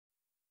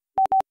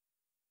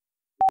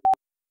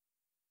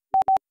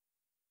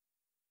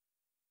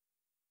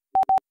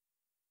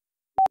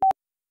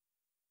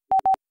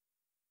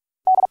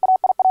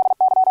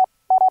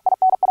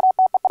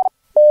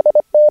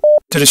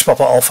Dit is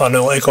Papa Alpha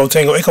 0 Echo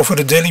Tango Echo voor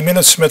de Daily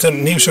Minutes met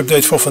een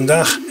nieuwsupdate voor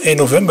vandaag 1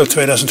 november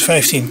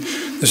 2015.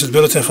 Dus het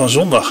bulletin van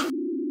zondag. We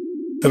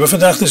hebben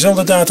vandaag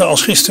dezelfde data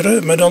als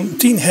gisteren, maar dan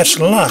 10 hertz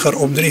lager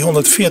op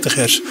 340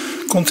 hertz.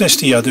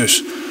 Contestia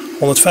dus.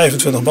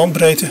 125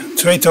 bandbreedte,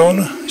 2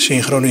 tonen,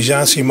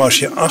 synchronisatie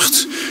marge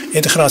 8,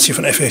 integratie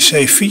van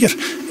FEC 4,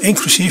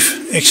 inclusief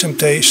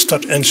XMT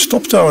start- en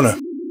stoptonen.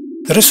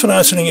 De rest van de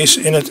uitzending is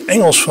in het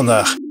Engels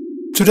vandaag.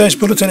 Today's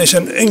bulletin is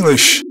in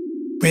English.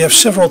 We have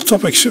several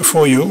topics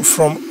for you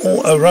from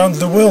all around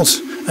the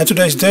world. And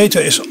today's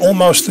data is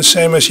almost the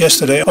same as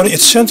yesterday, only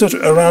it's centered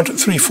around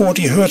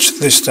 340 Hz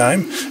this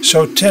time,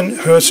 so 10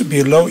 Hz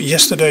below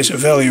yesterday's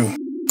value.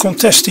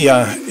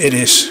 Contestia it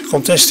is.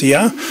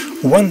 Contestia,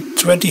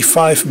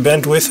 125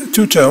 bandwidth,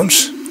 2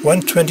 tones.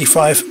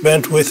 125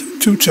 bandwidth,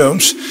 2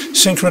 tones.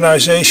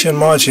 Synchronization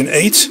margin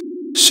 8.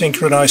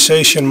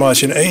 Synchronization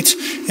margin 8,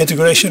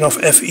 integration of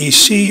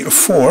FEC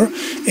 4,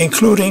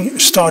 including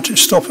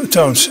start-stop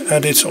tones,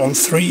 and it's on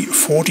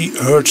 340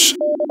 Hz.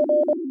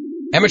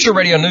 Amateur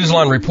Radio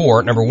Newsline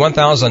Report number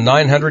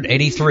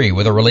 1983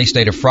 with a release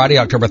date of Friday,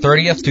 October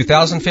 30th,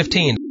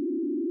 2015.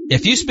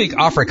 If you speak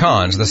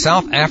Afrikaans, the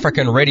South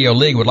African Radio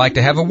League would like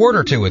to have a word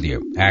or two with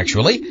you.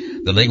 Actually,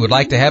 the League would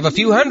like to have a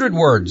few hundred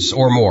words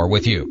or more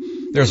with you.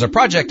 There's a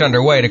project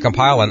underway to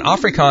compile an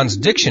Afrikaans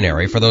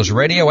dictionary for those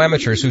radio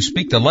amateurs who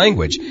speak the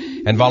language,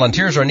 and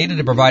volunteers are needed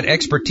to provide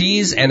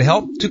expertise and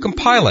help to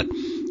compile it.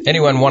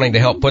 Anyone wanting to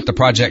help put the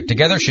project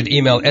together should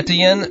email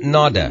Etienne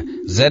Nada,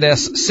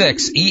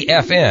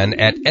 ZS6EFN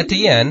at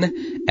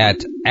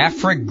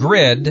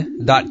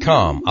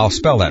Etienne@afrigrid.com. I'll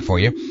spell that for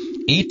you.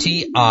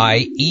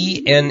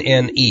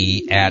 ETIENNE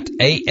at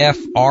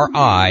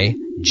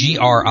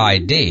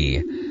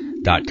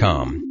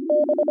AFRIGRID.com.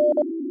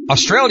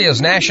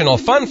 Australia's National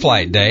Fun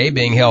Flight Day,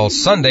 being held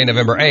Sunday,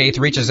 November 8th,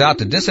 reaches out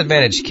to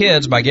disadvantaged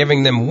kids by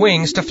giving them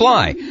wings to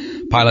fly.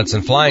 Pilots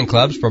and flying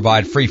clubs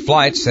provide free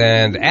flights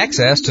and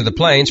access to the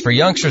planes for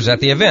youngsters at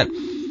the event.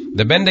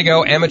 The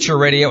Bendigo Amateur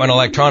Radio and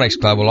Electronics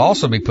Club will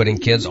also be putting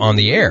kids on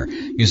the air,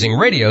 using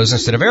radios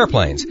instead of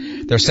airplanes.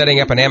 They're setting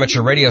up an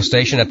amateur radio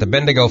station at the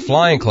Bendigo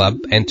Flying Club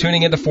and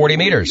tuning into 40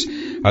 meters.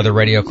 Other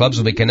radio clubs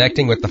will be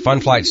connecting with the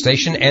Fun Flight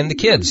station and the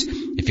kids.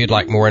 If you'd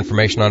like more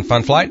information on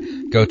Fun Flight,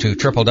 go to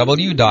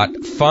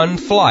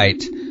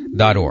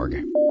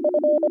www.funflight.org.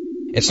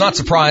 It's not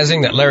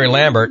surprising that Larry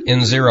Lambert,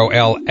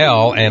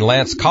 N0LL, and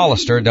Lance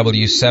Collister,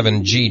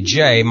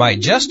 W7GJ,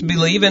 might just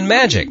believe in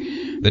magic.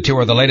 The two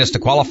are the latest to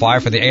qualify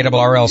for the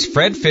ARRL's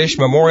Fred Fish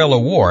Memorial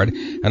Award,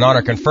 an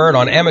honor conferred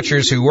on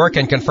amateurs who work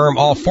and confirm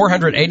all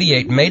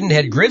 488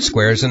 Maidenhead grid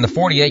squares in the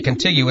 48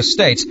 contiguous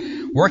states,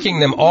 working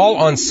them all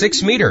on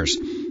 6 meters.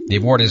 The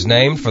award is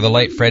named for the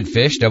late Fred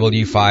Fish,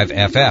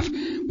 W5FF.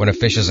 One of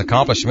Fish's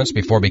accomplishments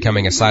before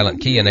becoming a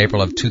silent key in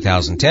April of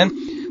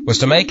 2010 was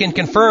to make and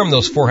confirm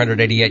those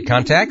 488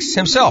 contacts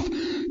himself.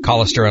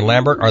 Collister and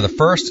Lambert are the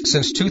first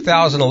since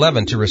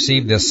 2011 to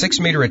receive the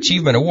 6-meter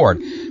Achievement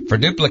Award for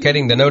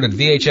duplicating the noted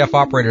VHF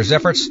operator's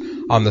efforts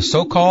on the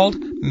so-called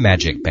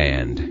Magic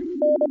Band.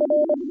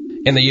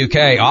 In the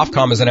UK,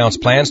 Ofcom has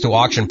announced plans to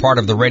auction part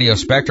of the radio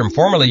spectrum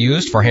formerly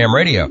used for ham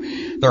radio.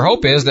 Their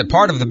hope is that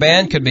part of the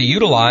band could be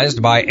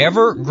utilized by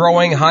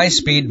ever-growing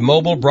high-speed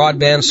mobile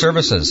broadband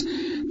services.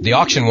 The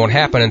auction won't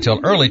happen until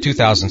early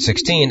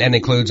 2016 and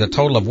includes a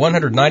total of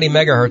 190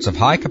 megahertz of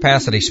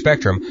high-capacity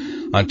spectrum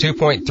on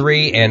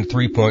 2.3 and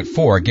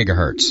 3.4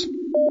 gigahertz.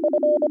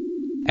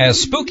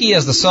 As spooky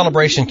as the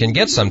celebration can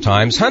get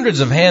sometimes, hundreds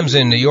of hams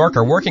in New York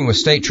are working with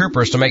state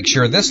troopers to make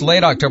sure this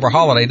late October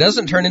holiday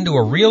doesn't turn into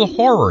a real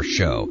horror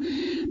show.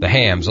 The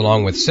hams,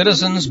 along with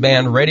citizens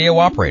band radio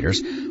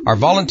operators, are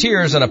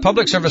volunteers in a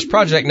public service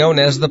project known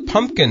as the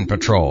Pumpkin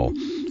Patrol.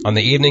 On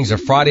the evenings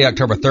of Friday,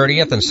 October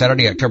 30th and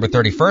Saturday, October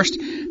 31st,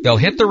 they'll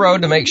hit the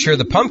road to make sure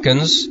the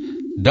pumpkins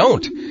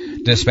don't.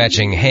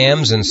 Dispatching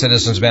hams and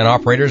citizens band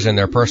operators in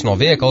their personal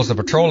vehicles, the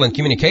Patrol and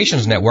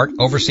Communications Network,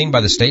 overseen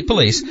by the state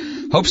police,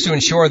 hopes to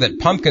ensure that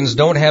pumpkins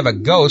don't have a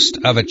ghost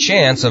of a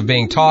chance of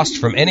being tossed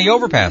from any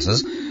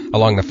overpasses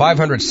along the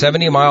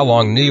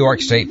 570-mile-long New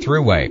York State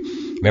Thruway.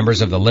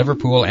 Members of the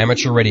Liverpool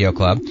Amateur Radio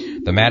Club,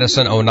 the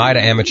Madison Oneida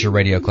Amateur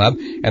Radio Club,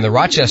 and the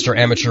Rochester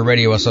Amateur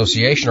Radio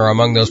Association are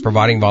among those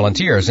providing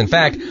volunteers. In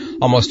fact,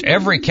 almost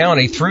every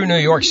county through New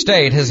York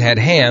State has had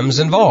hams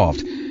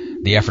involved.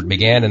 The effort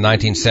began in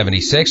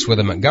 1976 with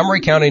a Montgomery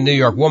County, New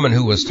York woman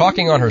who was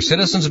talking on her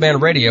citizens band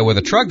radio with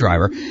a truck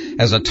driver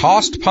as a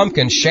tossed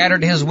pumpkin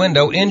shattered his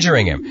window,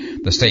 injuring him.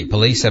 The state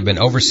police have been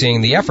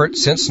overseeing the effort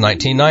since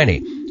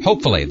 1990.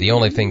 Hopefully, the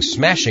only thing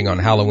smashing on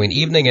Halloween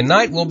evening and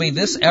night will be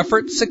this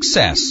effort's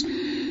success,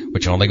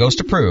 which only goes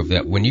to prove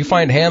that when you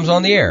find hams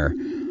on the air,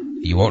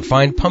 you won't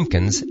find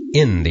pumpkins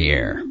in the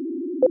air.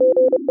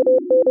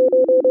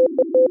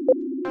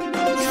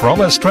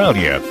 From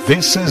Australia,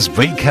 this is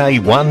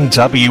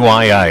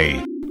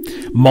VK1WIA.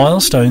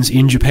 Milestones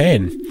in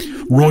Japan.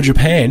 Raw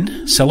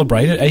Japan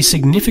celebrated a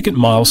significant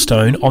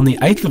milestone on the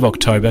 8th of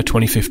October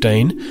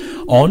 2015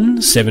 on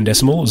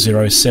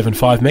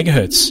 7.075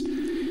 MHz.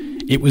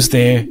 It was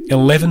their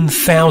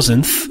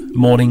 11,000th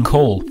morning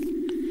call.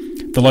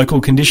 The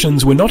local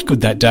conditions were not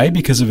good that day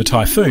because of a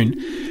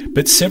typhoon,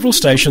 but several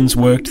stations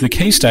worked the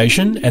key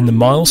station and the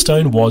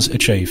milestone was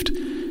achieved.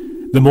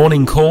 The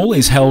morning call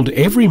is held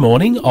every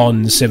morning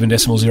on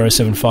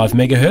 7.075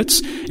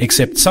 MHz,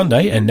 except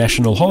Sunday and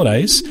national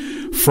holidays,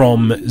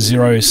 from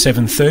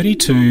 0730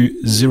 to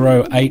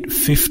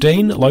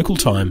 0815 local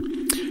time.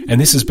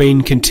 And this has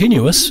been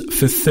continuous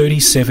for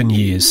 37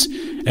 years.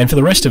 And for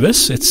the rest of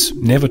us, it's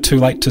never too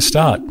late to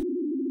start.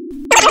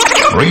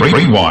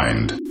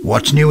 Rewind.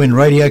 What's new in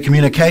radio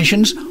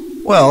communications?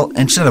 Well,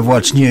 instead of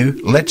what's new,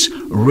 let's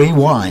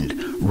rewind.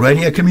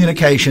 Radio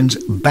communications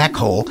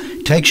backhaul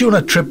takes you on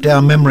a trip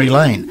down memory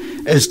lane,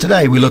 as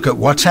today we look at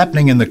what's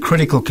happening in the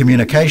critical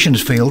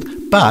communications field,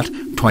 but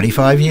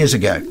 25 years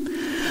ago.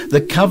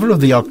 The cover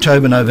of the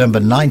October-November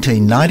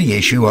 1990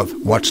 issue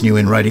of What's New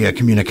in Radio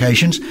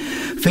Communications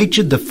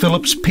featured the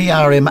Philips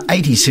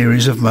PRM-80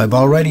 series of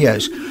mobile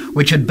radios,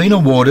 which had been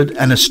awarded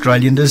an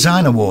Australian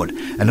Design Award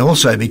and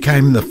also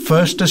became the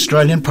first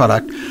Australian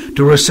product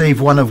to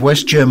receive one of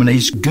West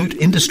Germany's Gut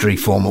Industry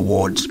Form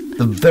Awards.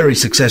 The very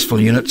successful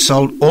unit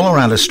sold all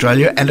around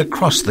Australia and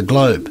across the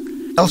globe.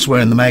 Elsewhere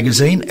in the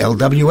magazine,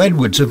 L.W.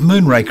 Edwards of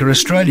Moonraker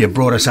Australia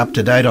brought us up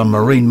to date on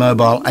marine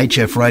mobile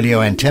HF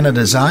radio antenna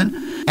design,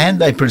 and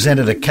they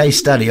presented a case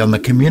study on the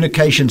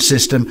communication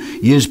system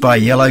used by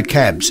yellow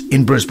cabs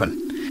in Brisbane.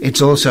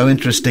 It's also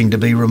interesting to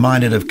be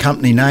reminded of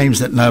company names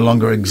that no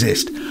longer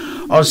exist.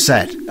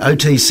 Aussat,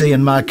 OTC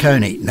and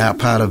Marconi, now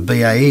part of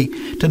BAE,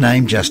 to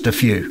name just a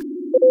few.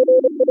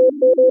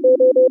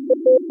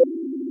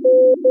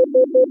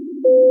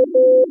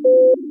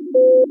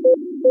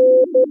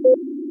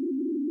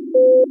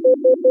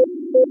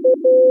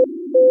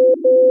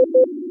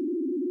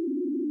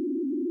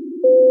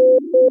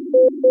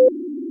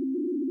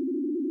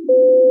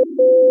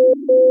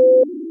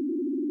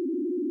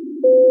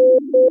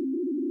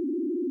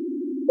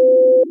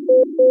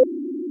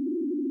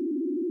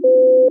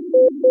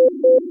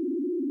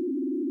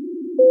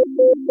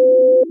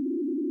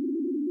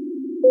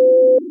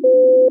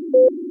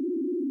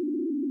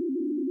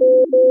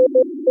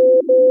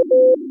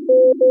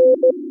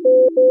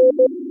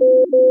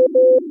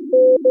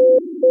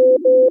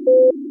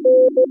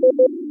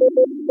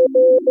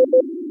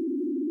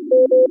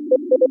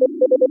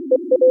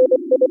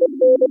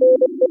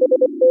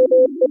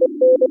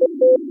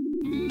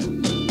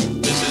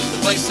 This is the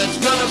place that's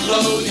gonna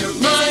blow your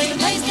mind. The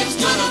place that's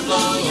gonna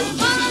blow your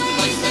mind. The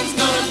place that's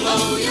gonna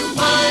blow your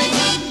mind.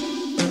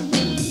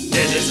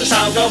 This is the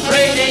sound of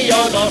radio,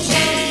 don't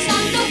see.